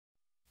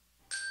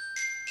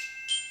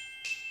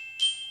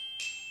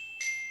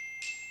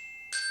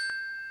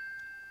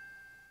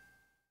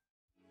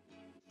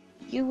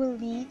You will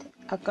need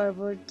a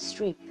cardboard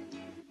strip.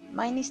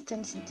 Mine is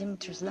 10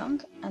 centimeters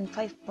long and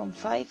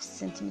 5.5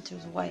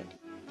 centimeters wide.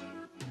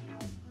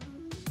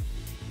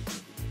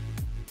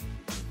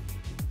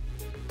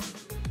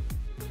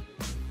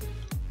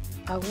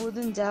 A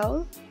wooden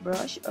dowel,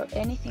 brush, or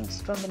anything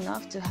strong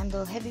enough to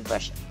handle heavy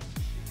brushing.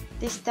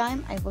 This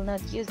time I will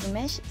not use the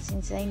mesh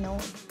since I know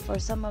for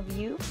some of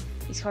you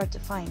it's hard to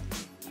find.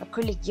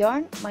 Acrylic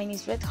yarn, mine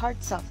is red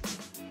hard soft.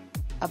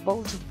 A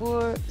bowl to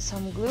pour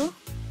some glue.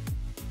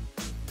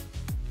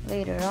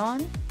 Later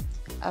on,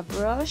 a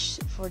brush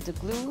for the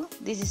glue,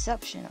 this is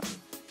optional.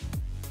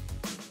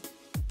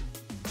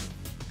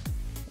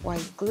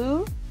 White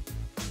glue,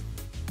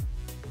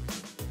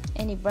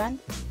 any brand.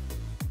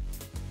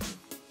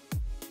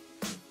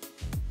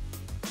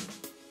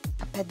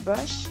 A pet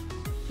brush,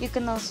 you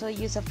can also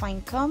use a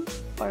fine comb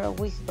or a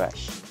wig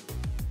brush.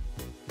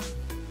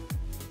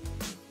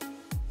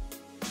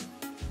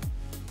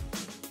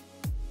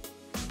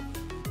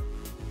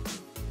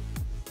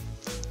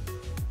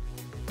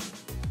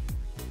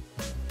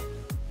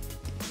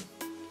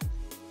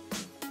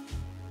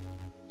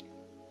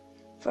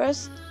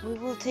 First, we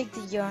will take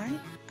the yarn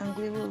and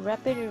we will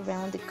wrap it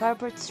around the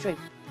cardboard strip.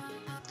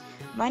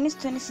 Mine is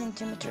 20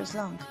 centimeters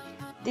long.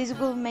 This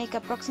will make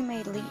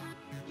approximately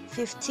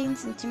 15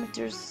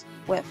 centimeters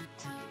weft.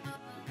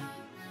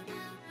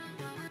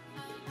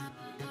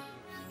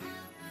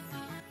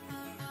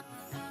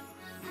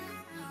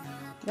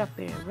 Wrap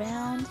it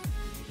around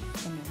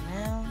and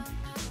around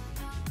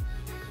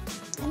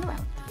and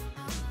around.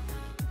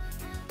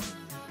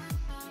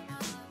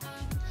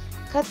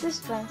 Cut the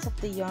strands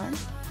of the yarn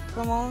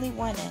from only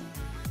one end.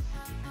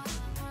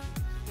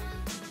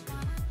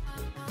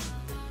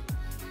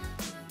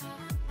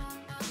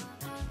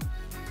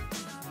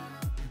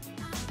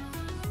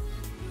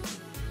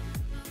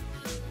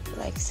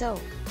 Like so.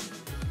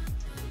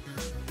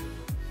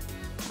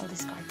 I'll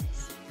discard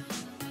this.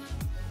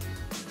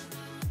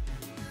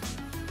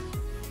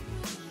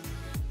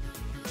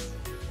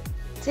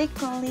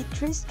 Take only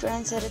 3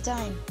 strands at a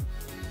time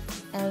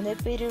and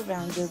lip it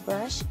around your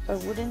brush or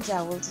wooden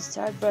dowel to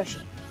start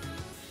brushing.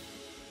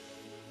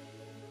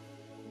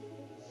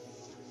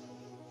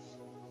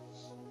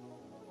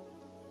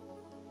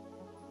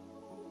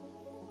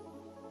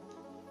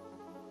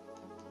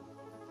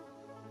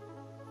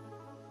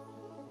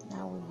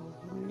 Now we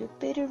will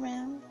loop it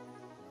around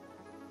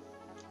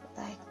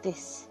like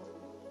this.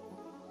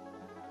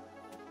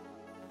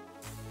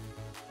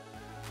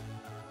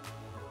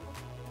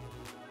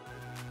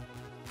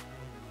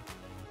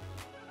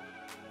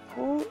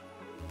 Pull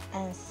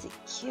and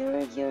secure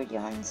your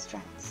yarn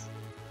strands.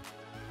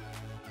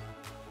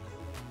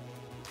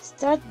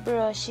 Start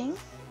brushing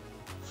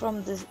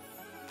from the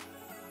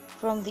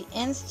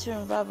ends to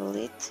unravel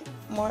it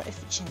more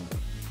efficiently.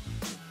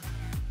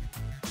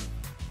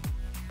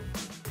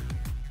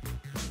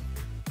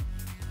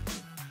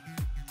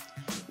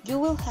 You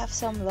will have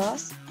some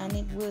loss and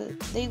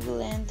they will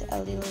end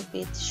a little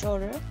bit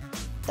shorter.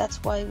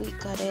 That's why we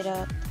cut it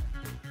up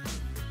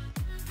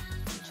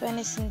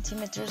 20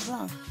 centimeters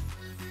long.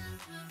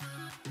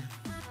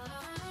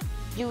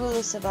 You will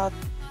lose about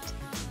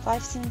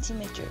 5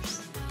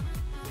 centimeters,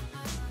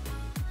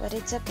 but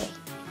it's okay.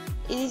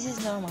 This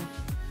is normal.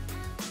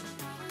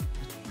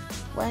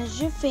 Once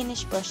you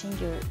finish brushing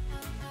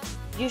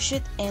you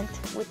should end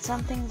with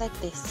something like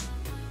this.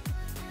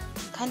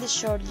 Kinda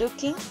short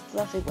looking,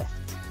 fluffy weft.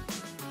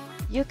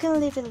 You can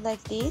leave it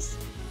like this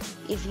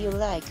if you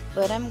like,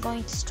 but I'm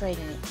going to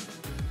straighten it.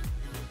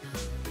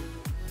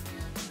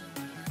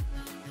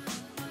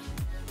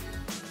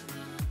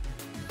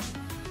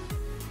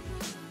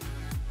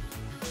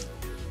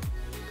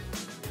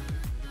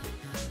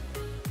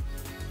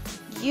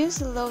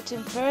 Use a low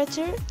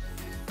temperature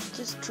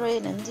to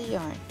straighten the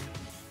yarn.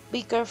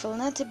 Be careful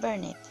not to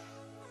burn it.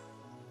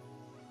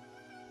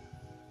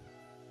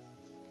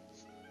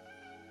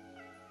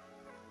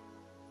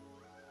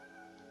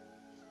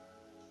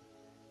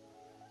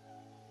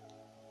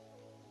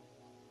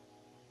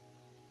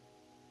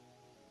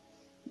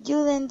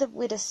 You'll end up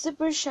with a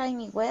super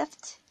shiny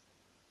weft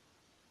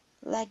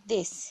like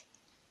this.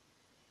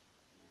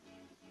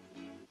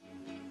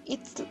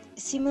 It's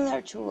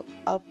similar to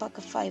alpaca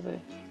fiber,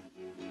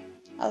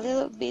 a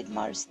little bit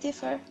more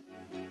stiffer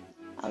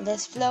and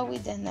less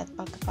flowy than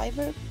alpaca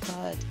fiber,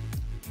 but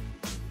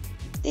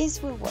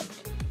this will work.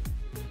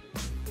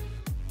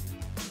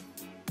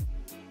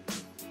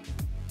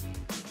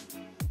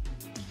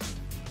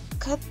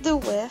 Cut the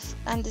weft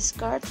and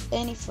discard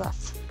any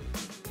fluff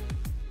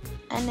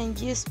and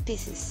unused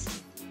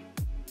pieces,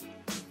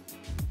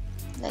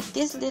 like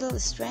these little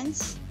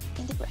strands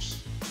in the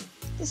brush.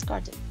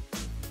 Discard them.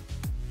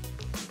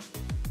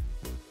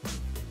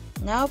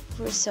 Now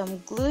pour some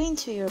glue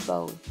into your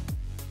bowl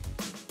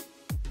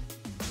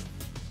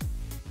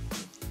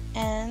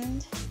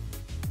and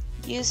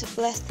use a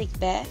plastic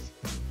bag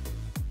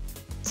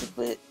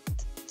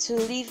to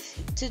leave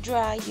to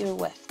dry your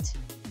weft.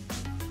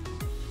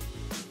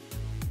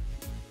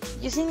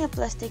 Using a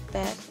plastic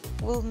bag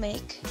will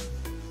make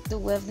the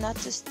weft not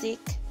to stick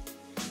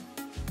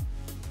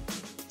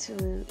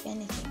to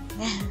anything.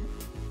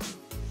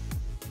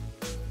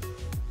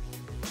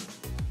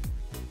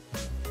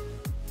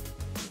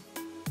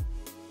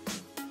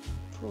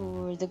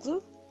 Pour the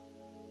glue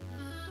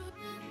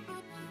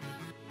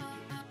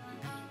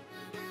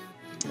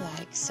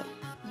like so.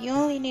 You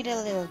only need a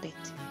little bit.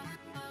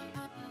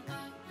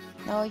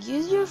 Now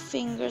use your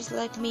fingers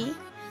like me,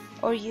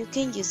 or you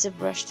can use a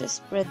brush to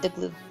spread the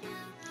glue.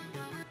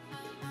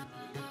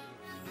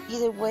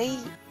 Either way,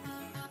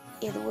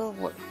 it will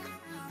work.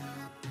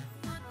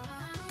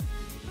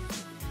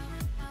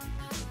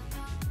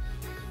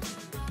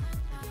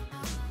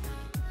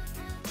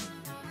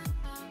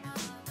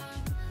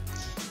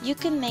 You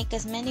can make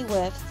as many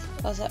wefts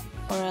or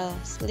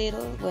as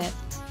little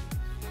wefts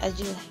as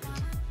you like.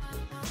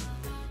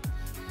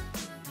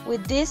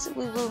 With this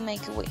we will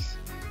make a wig.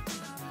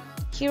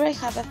 Here I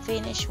have a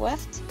finished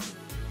weft,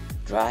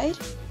 dried,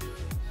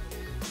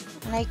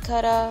 and I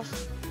cut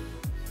off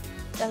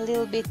a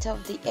little bit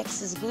of the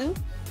excess glue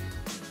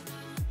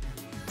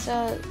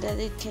so that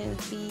it can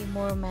be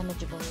more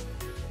manageable.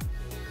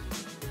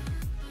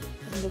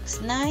 It looks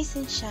nice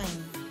and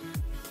shiny.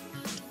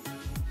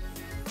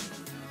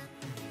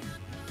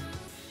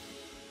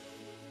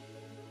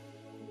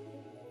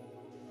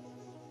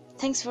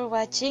 Thanks for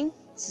watching.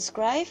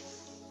 Subscribe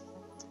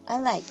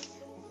and like.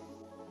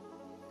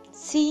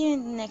 See you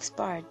in the next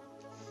part.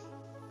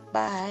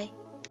 Bye.